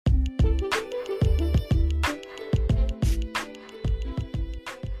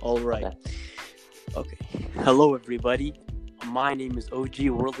All right. Okay. Hello, everybody. My name is OG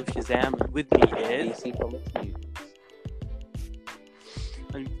World of Shazam, and with me is. DC Comics News.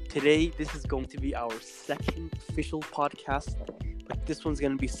 And today, this is going to be our second official podcast, but this one's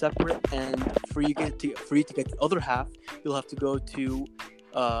going to be separate. And for you to get the other half, you'll have to go to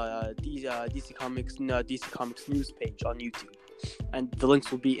DC Comics News page on YouTube, and the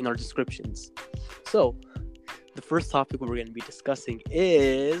links will be in our descriptions. So, the first topic we're going to be discussing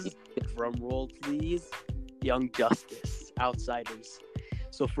is, drum roll please, Young Justice, Outsiders.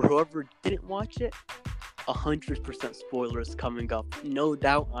 So for whoever didn't watch it, 100% spoilers coming up. No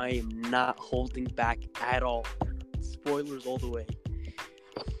doubt, I am not holding back at all. Spoilers all the way.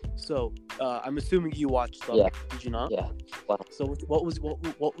 So I'm assuming you watched them. Yeah. Did you not? Yeah. Wow. So what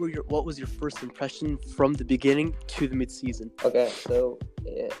was your first impression from the beginning to the mid-season? Okay, so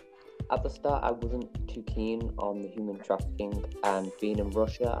at the start, I wasn't too keen on the human trafficking and being in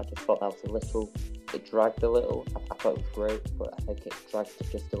Russia. I just thought that was it dragged a little. I thought it was great, but I think it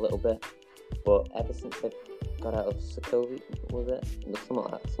dragged just a little bit. But ever since they got out of Sokovia, was it? It was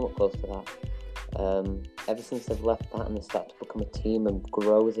somewhat close to that. Ever since they've left that and they start to become a team and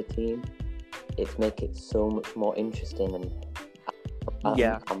grow as a team, it's make it so much more interesting. And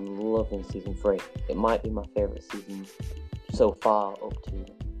I'm loving season 3. It might be my favourite season so far up to.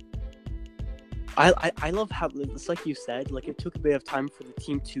 I love how it's like you said, like it took a bit of time for the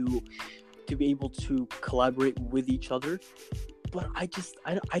team to be able to collaborate with each other, but I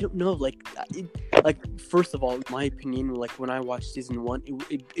don't know, like first of all, in my opinion, like when I watched season 1,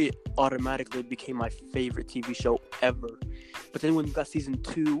 it automatically became my favorite TV show ever. But then when we got season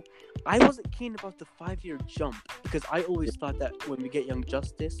 2, I wasn't keen about the 5-year jump, because I always thought that when we get Young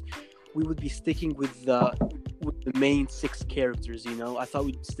Justice, we would be sticking with the main 6 characters, you know. I thought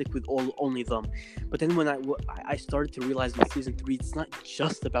we'd stick with only them. But then when I started to realize in season 3, it's not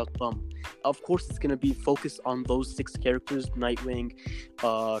just about them. Of course, it's going to be focused on those 6 characters: Nightwing,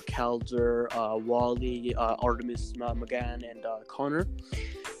 Calder, Wally, Artemis, Magan, and Connor.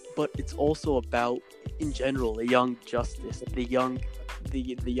 But it's also about, in general, a Young Justice, the young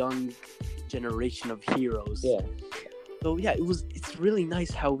generation of heroes. Yeah. So yeah, it's really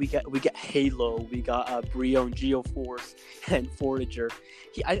nice how we get Halo, we got Brio and Geoforce and Forager.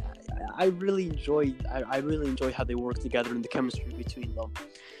 I really enjoy how they work together and the chemistry between them.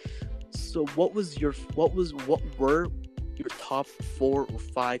 So what were your top 4 or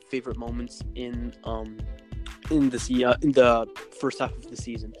 5 favorite moments in the first half of the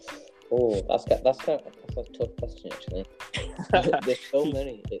season? Oh, that's a tough question actually. There's so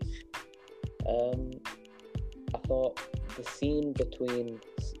many. I thought the scene between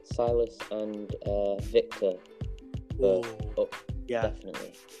Silas and Victor,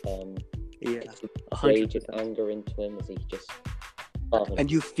 definitely. Rage and anger into him as he just. And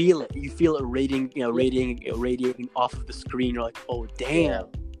you feel it radiating off of the screen. You're like, oh damn.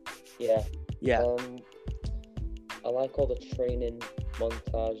 Yeah. Yeah. I like all the training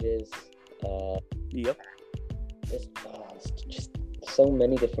montages. Yep. There's just so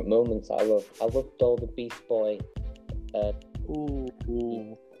many different moments I love. I loved all the Beast Boy.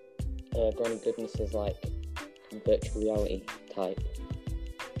 Granny Goodness like virtual reality type.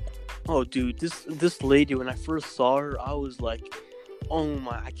 Oh, dude, this lady, when I first saw her, I was like, oh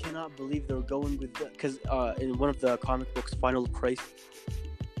my, I cannot believe they're going with that. Because in one of the comic books, Final Crisis,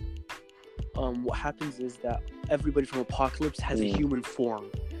 what happens is that everybody from Apocalypse has a human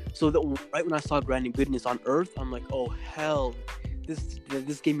form. So that right when I saw Granny Goodness on Earth, I'm like, oh hell,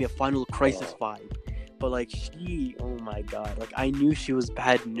 this gave me a Final Crisis vibe. But like oh my god, like I knew she was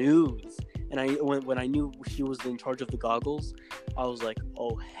bad news, and when I knew she was in charge of the goggles, I was like,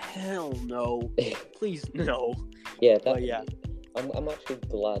 oh hell no, please no. Yeah, I'm actually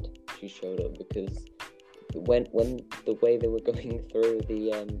glad she showed up, because when the way they were going through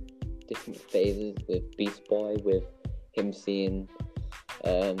the different phases with Beast Boy, with him seeing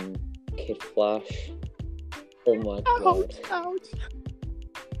Kid Flash, oh my god, ouch.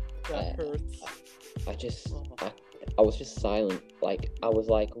 That hurts. I was just silent. Like, I was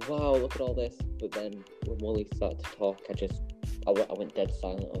like, wow, look at all this. But then when Wally started to talk, I went dead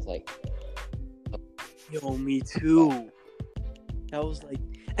silent. I was like, yo, me too. I was like,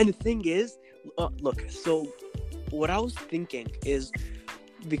 and the thing is, look, so what I was thinking is,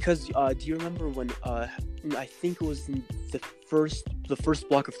 because do you remember when I think it was in the first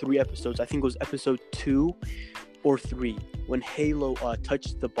block of 3 episodes, I think it was episode 2 or 3, when Halo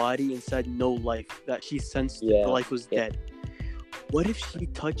touched the body and said no life, that she sensed the life was dead. What if she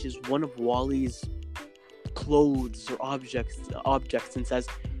touches one of Wally's clothes or objects and says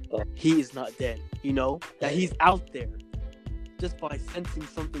he is not dead, you know, that he's out there? just by sensing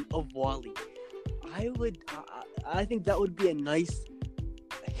something of Wally. I think that would be a nice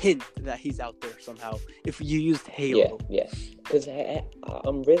hint that he's out there somehow if you used Halo. Yeah. Because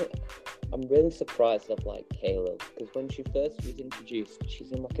I'm really surprised of like Halo, because when she first was introduced, she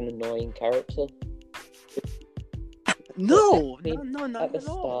seemed like an annoying character. No, At the at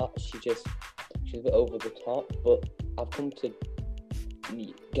all. start, she's a bit over the top, but I've come to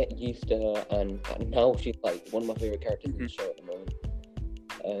get used to her, and now she's like one of my favorite characters in the show at the moment.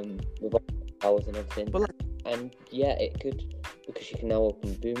 With all the powers and everything. But like, and yeah, it could, because she can now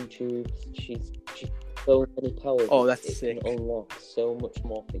open boom tubes. She's so many powers. oh, that's it sick. can unlock so much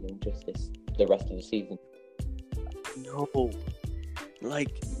more for Young Justice the rest of the season. No,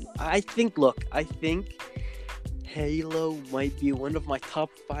 like I think Halo might be one of my top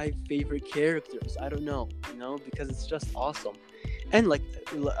 5 favorite characters. I don't know, because it's just awesome. And like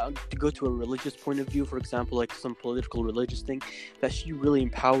to go to a religious point of view, for example, like some political religious thing, that she really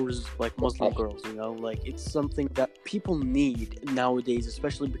empowers like Muslim girls. Like it's something that people need nowadays,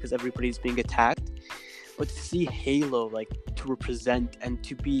 especially because everybody's being attacked. But to see Halo like to represent and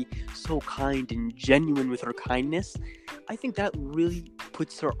to be so kind and genuine with her kindness, I think that really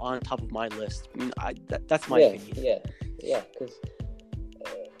puts her on top of my list. I mean, that's my opinion. Yeah, because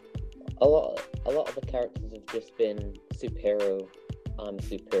a lot of the characters have just been superhero. I'm a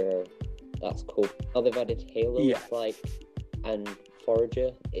superhero. That's cool. Now they've added Halo, and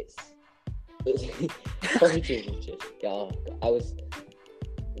Forager. It's Forager was just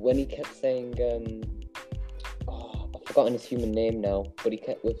when he kept saying I've forgotten his human name now, but he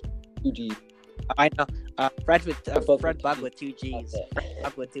kept with 2G. I know. Fred Bug with 2 G's.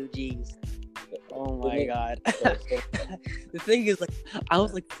 Bug with 2 G's. Oh my god. The thing is, like, I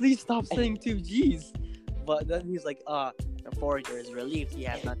was like, please stop saying 2 G's. But then he's like, Forager is relieved he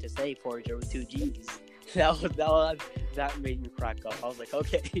has not to say Forager with 2 G's. That made me crack up. I was like,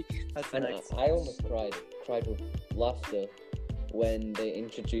 okay, that's nice. I almost cried with laughter when they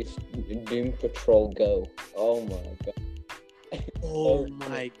introduced Doom Patrol Go. Oh my god. Oh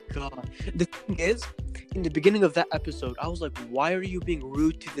my god. The thing is, in the beginning of that episode, I was like, why are you being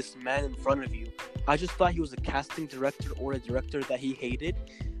rude to this man in front of you? I just thought he was a casting director or a director that he hated.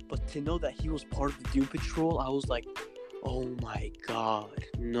 But to know that he was part of the Doom Patrol, I was like, oh my god,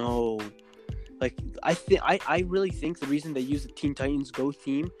 no. Like, I really think the reason they used the Teen Titans Go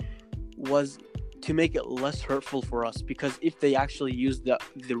theme was to make it less hurtful for us, because if they actually used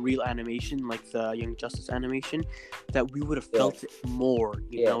the real animation, like the Young Justice animation, that we would have felt it more,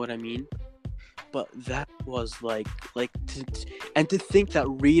 you know what I mean? But that was and to think that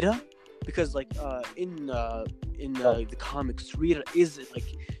Rita, because like in the comics, Rita is like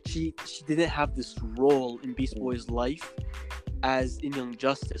she didn't have this role in Beast Boy's life as in Young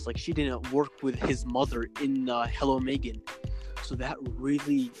Justice. Like, she didn't work with his mother in Hello Megan. So that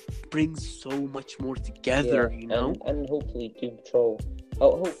really brings so much more together, And hopefully Doom Patrol.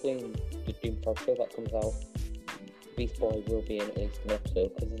 Hopefully in the Doom Patrol show that comes out, Beast Boy will be in at least an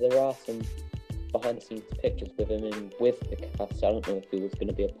episode, because there are some behind the scenes pictures with him and with the cast. I don't know if he was going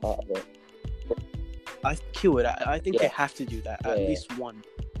to be a part of it. I think he would. I think they have to do that, at least one.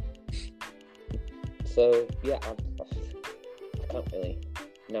 So yeah, I can't really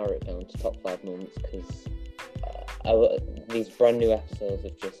narrow it down to top 5 moments, because these brand new episodes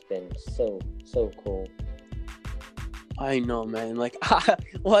have just been so cool. I know, man. Like,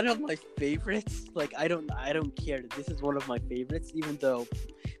 one of my favorites. Like, I don't care. This is one of my favorites, even though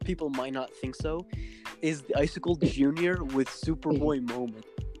people might not think so. Is the Icicle Junior with Superboy moment.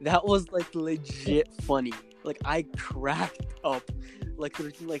 That was like legit funny. Like, I cracked up. Like,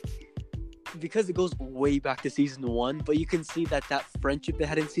 because it goes way back to season 1, but you can see that friendship they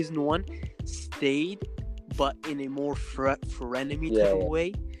had in season 1 stayed, but in a more frenemy type of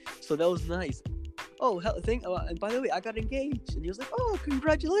way. So that was nice. Oh, and by the way, I got engaged. And he was like, oh,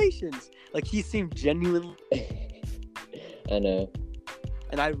 congratulations. Like, he seemed genuine. I know.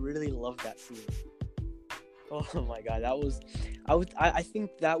 And I really loved that scene. Oh my god, I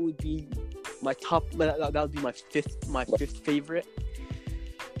think that would be my top, that would be my fifth favorite.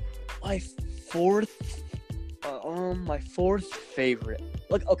 My fourth favorite.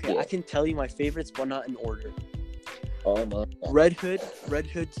 Like, okay, I can tell you my favorites, but not in order. Oh my god. Red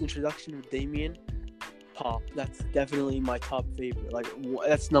Hood's introduction with Damien. Top. That's definitely my top favorite. Like,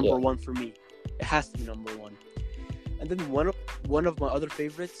 that's number 1 for me. It has to be number 1. And then one of my other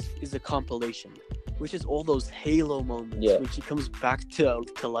favorites is a compilation, which is all those Halo moments when she comes back to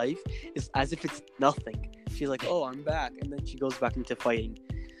life. It's as if it's nothing. She's like, oh, I'm back, and then she goes back into fighting.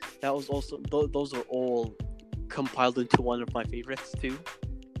 That was also those are all compiled into one of my favorites too.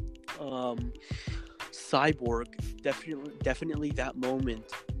 Cyborg, definitely that moment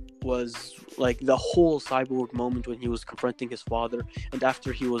was like the whole Cyborg moment when he was confronting his father, and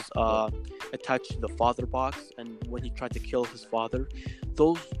after he was attached to the father box, and when he tried to kill his father.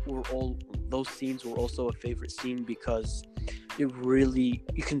 Those scenes were also a favorite scene because it really,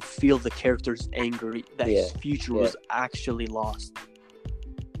 you can feel the character's anger that his future was actually lost.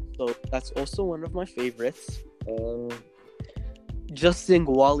 So that's also one of my favorites. Just seeing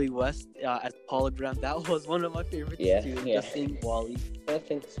Wally West as hologram, that was one of my favorites too. Just seeing Wally. I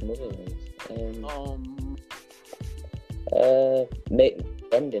think some other ones.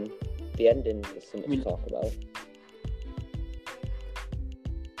 The ending is something to talk about.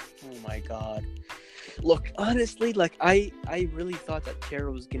 Oh my god. Look, honestly, like I really thought that Tara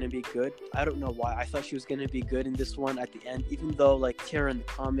was gonna be good. I don't know why. I thought she was gonna be good in this one at the end, even though like Tara in the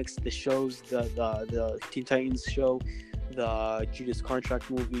comics, the shows, the Teen Titans show, the Judas Contract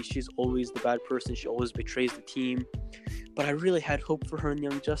movie, she's always the bad person. She always betrays the team. But I really had hope for her in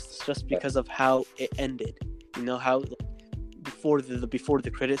Young Justice just because of how it ended. You know how before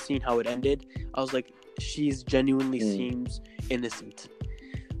the credit scene, how it ended. I was like, she's genuinely seems innocent.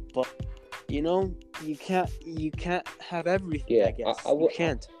 But you know, you can't have everything. I guess you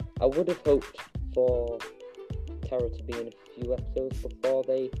can't. I would have hoped for Tara to be in a few episodes before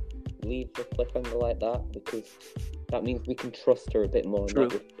they leave the cliffhanger like that, because that means we can trust her a bit more. True.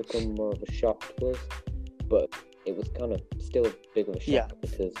 And that would become more of a shock to us. But it was kind of still a big of a shock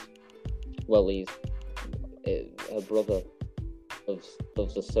because, well, her brother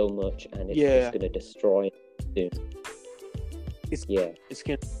loves her so much, and it's just going to destroy him soon. It's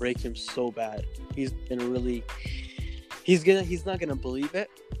gonna break him so bad. He's not gonna believe it.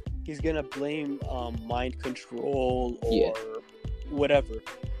 He's gonna blame mind control or whatever.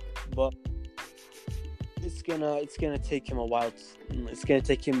 But it's gonna take him a while. It's gonna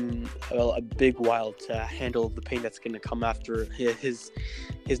take him a big while to handle the pain that's gonna come after his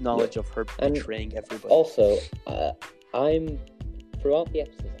knowledge of her betraying everybody. Also, throughout the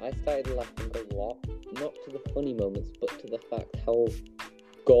episodes, I started laughing a lot, not to the funny moments, but to the fact how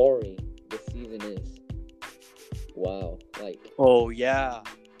gory this season is. Wow, like. Oh yeah,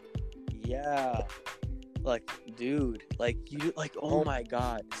 like dude, like you, like oh my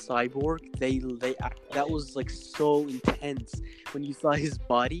god, Cyborg, that was like so intense when you saw his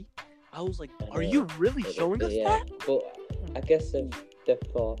body. I was like, are you really showing us that? But I guess they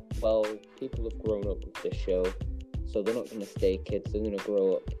thought, well, people have grown up with this show, so they're not going to stay kids. They're going to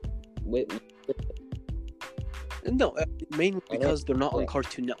grow up with. No, mainly because they're not on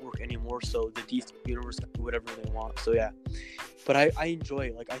Cartoon Network anymore, so the DC universe can do whatever they want. So yeah, but I enjoy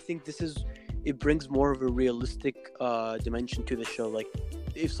it. Like I think it brings more of a realistic dimension to the show. Like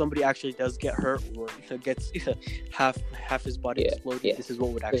if somebody actually does get hurt or gets half his body exploded, this is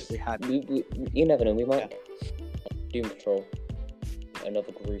what would actually happen. You never know. We might get Doom Patrol,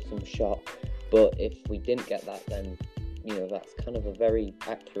 another gruesome shot. But if we didn't get that, then that's kind of a very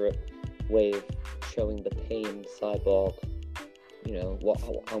accurate way of showing the pain Cyborg,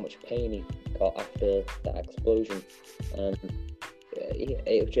 how much pain he got after that explosion, and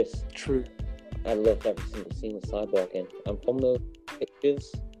it was just true. I loved every single scene with Cyborg in, and from those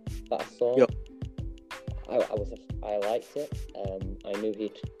pictures that I saw, I liked it. I knew he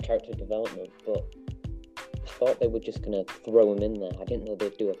had character development, but I thought they were just gonna throw him in there. I didn't know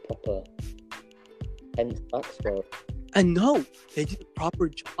they'd do a proper backstory. And no, they did a proper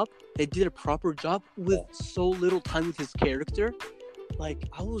job. They did a proper job with so little time with his character. Like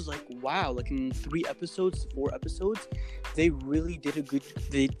I was like, wow! Like in 4 episodes, they really did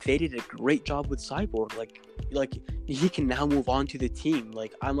They did a great job with Cyborg. Like he can now move on to the team.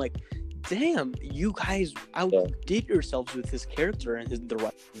 Like I'm like, damn, you guys outdid yourselves with his character and the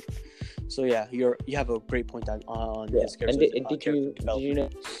writing. So yeah, you have a great point on his character. And did you know?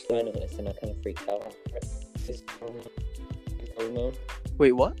 I noticed, and I kind of freaked out.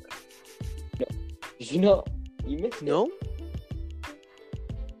 Wait, what? No. Did you not? You missed it. No.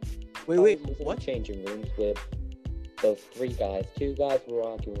 Wait, what? Changing rooms with those 3 guys. 2 guys were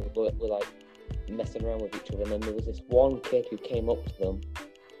arguing, were like messing around with each other, and then there was this one kid who came up to them.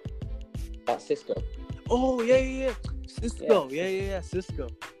 That's Cisco. Oh yeah. Cisco. Yeah, Cisco.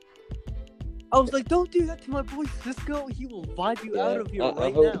 I was like, don't do that to my boy Cisco. He will vibe you out of here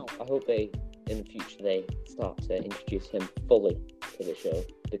now. I hope they, in the future, they start to introduce him fully to the show,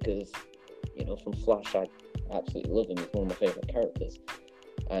 because, from Flash, I absolutely love him. He's one of my favourite characters.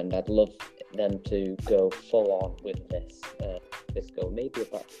 And I'd love them to go full on with this Cisco. Maybe a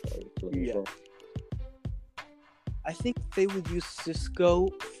backstory to him as well. I think they would use Cisco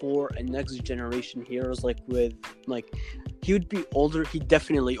for a next generation heroes, he would be older. He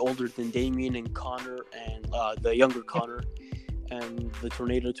definitely older than Damien and Connor and the younger Connor and the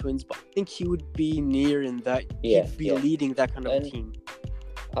Tornado Twins. But I think he would be near in that. Yeah, He'd be yeah. leading that kind of And- team.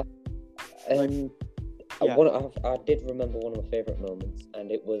 And Yeah. I did remember one of my favourite moments,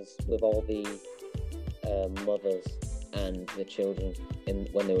 and it was with all the mothers and the children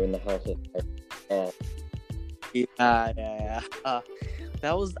when they were in the house of. Yeah.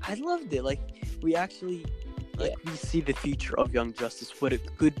 That was, I loved it. Like, we actually, we see the future of Young Justice, what it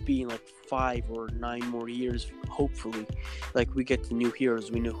could be in 5 or 9 more years. Hopefully, we get the new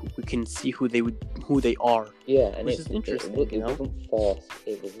heroes. We know we can see who they are. Yeah, and which is interesting. It wasn't forced.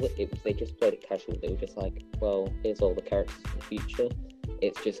 It was they just played it casual. They were just like, well, here's all the characters in the future.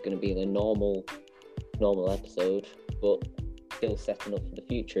 It's just going to be the normal episode, but still setting up for the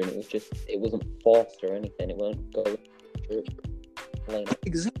future. And it wasn't forced or anything. It won't go through.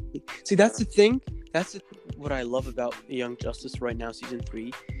 Exactly. See, that's the thing. What I love about Young Justice right now, season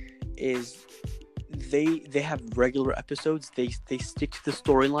 3, is they have regular episodes. They stick to the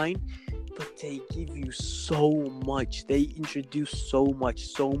storyline, but they give you so much. They introduce so much,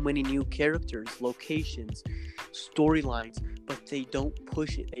 so many new characters, locations, storylines, but they don't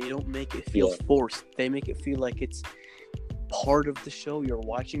push it. They don't make it feel forced. They make it feel like it's part of the show. You're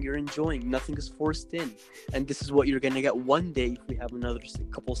watching, you're enjoying. Nothing is forced in, and this is what you're gonna get one day if we have another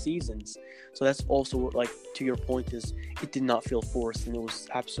couple seasons. So that's also to your point, is it did not feel forced, and it was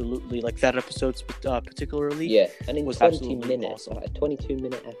absolutely that episode particularly. Yeah, and in was 20 minutes, awesome. a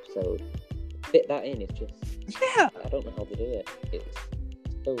 22-minute episode, fit that in. It's just I don't know how to do it. It's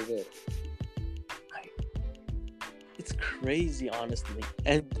so good. It's crazy, honestly,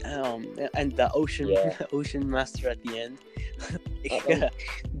 and the ocean master at the end.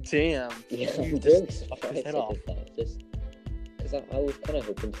 Damn. Yeah, You I'm just really fucked surprised his head they off. did that. Just because I was kind of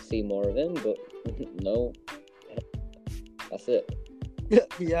hoping to see more of him, but no, that's it.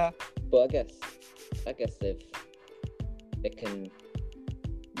 Yeah. But I guess they can.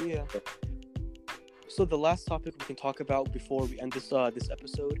 Yeah. So the last topic we can talk about before we end this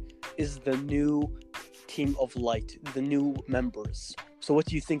episode is the new Team of Light, the new members. So what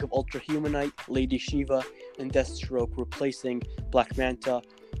do you think of Ultra Humanite, Lady Shiva, and Deathstroke replacing Black Manta,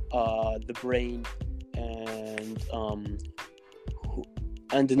 the Brain, and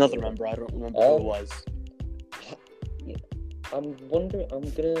another member? I don't remember who it was. I'm wondering. I'm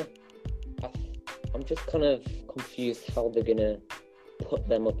just kind of confused how they're gonna put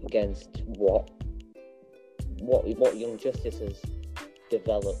them up against what Young Justice has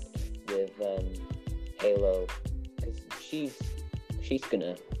developed with Halo, because she's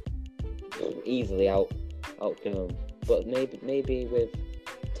gonna easily outdo him. But maybe with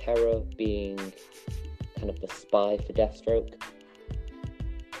Terra being kind of the spy for Deathstroke.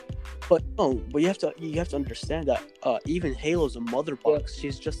 But you have to understand that even Halo's a mother box.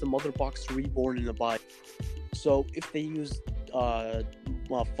 She's just a mother box reborn in a body. So if they use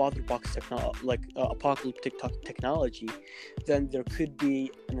father box apocalyptic technology, then there could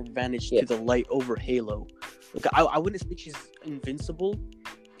be an advantage to the light over Halo. I wouldn't say she's invincible,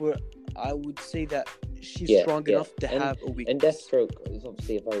 but I would say that she's strong enough to have a weakness. And Deathstroke is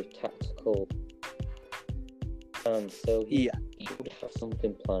obviously a very tactical, and so he would have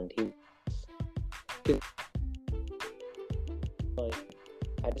something planned.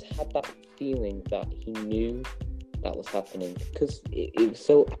 I just had that feeling that he knew that was happening, because it was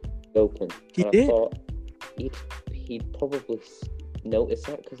so open. He and did. I thought he'd probably notice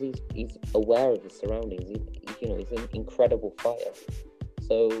that, because he's aware of his surroundings. He's an incredible fighter.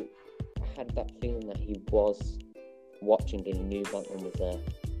 So I had that feeling that he was watching and he knew Batman was there.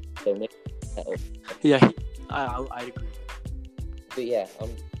 So maybe that up. Yeah, I agree. But yeah,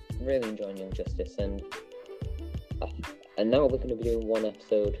 I'm really enjoying Young Justice, and now we're going to be doing one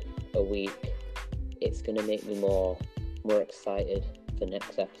episode a week. It's going to make me more excited for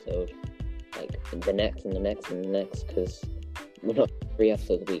next episode, like the next and the next and the next, because we're not 3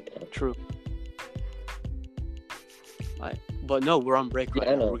 episodes a week now. True. But no, we're on break right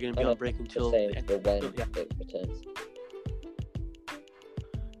now. We're going to be on break until when it returns.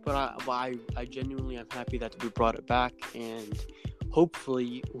 But I genuinely am happy that we brought it back, and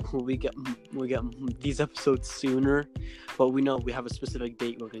hopefully we get these episodes sooner. But we know we have a specific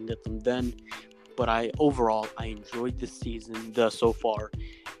date. We're gonna get them then. But overall I enjoyed this season so far,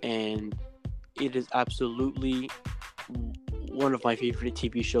 and it is absolutely one of my favorite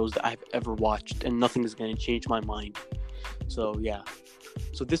TV shows that I've ever watched, and nothing is going to change my mind. So yeah.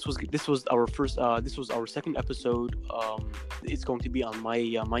 So this was our first. This was our second episode. It's going to be on my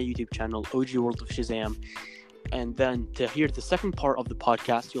YouTube channel, OG World of Shazam, And then to hear the second part of the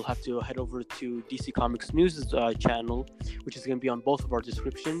podcast, you'll have to head over to DC Comics News' channel, which is going to be on both of our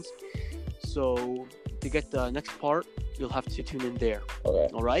descriptions. So to get the next part, you'll have to tune in there.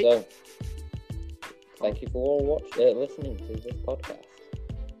 Okay. All right? So, thank you for all listening to this podcast.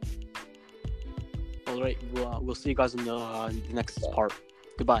 All right. We'll see you guys in the next part.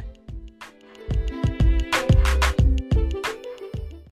 Goodbye.